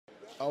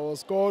I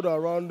was called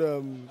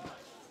around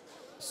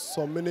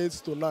some minutes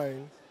to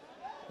 9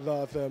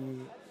 that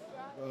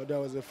there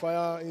was a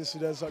fire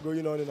incident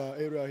going on in our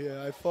area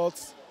here. I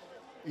thought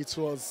it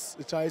was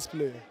a child's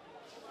play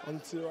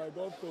until I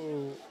got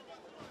to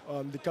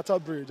the Cattle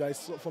Bridge.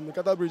 From the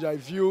Cattle Bridge, I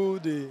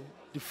viewed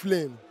the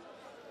flame.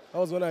 That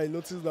was when I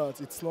noticed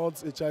that it's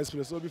not a child's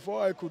play. So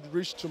before I could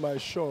reach to my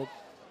shop,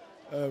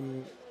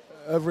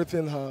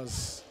 everything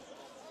has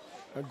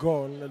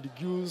gone. The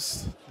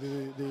goose,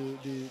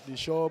 the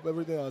shop,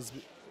 everything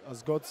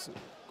has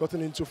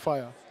gotten into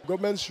fire.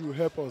 Government should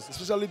help us,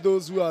 especially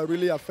those who are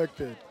really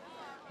affected.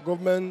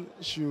 Government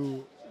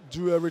should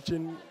do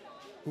everything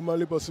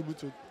humanly possible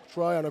to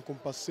try and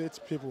compensate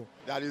people.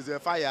 There is a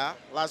fire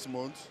last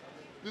month.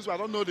 This one, I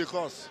don't know the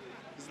cause.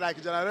 It's like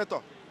a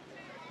generator.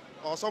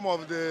 Or some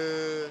of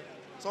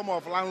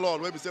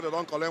landlords maybe say they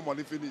don't collect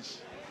money finish.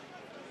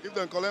 If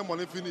they collect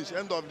money finish,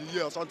 end of the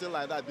year or something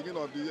like that,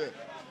 beginning of the year,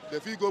 they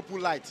feel go pull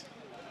light.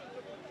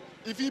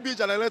 If he be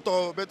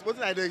generator, but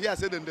what I hear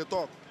say then they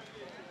talk.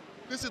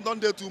 This is don't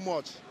do too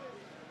much.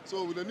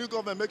 So with the new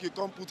government, make it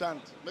come put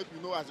hand, make we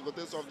know as you go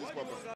to solve this problem.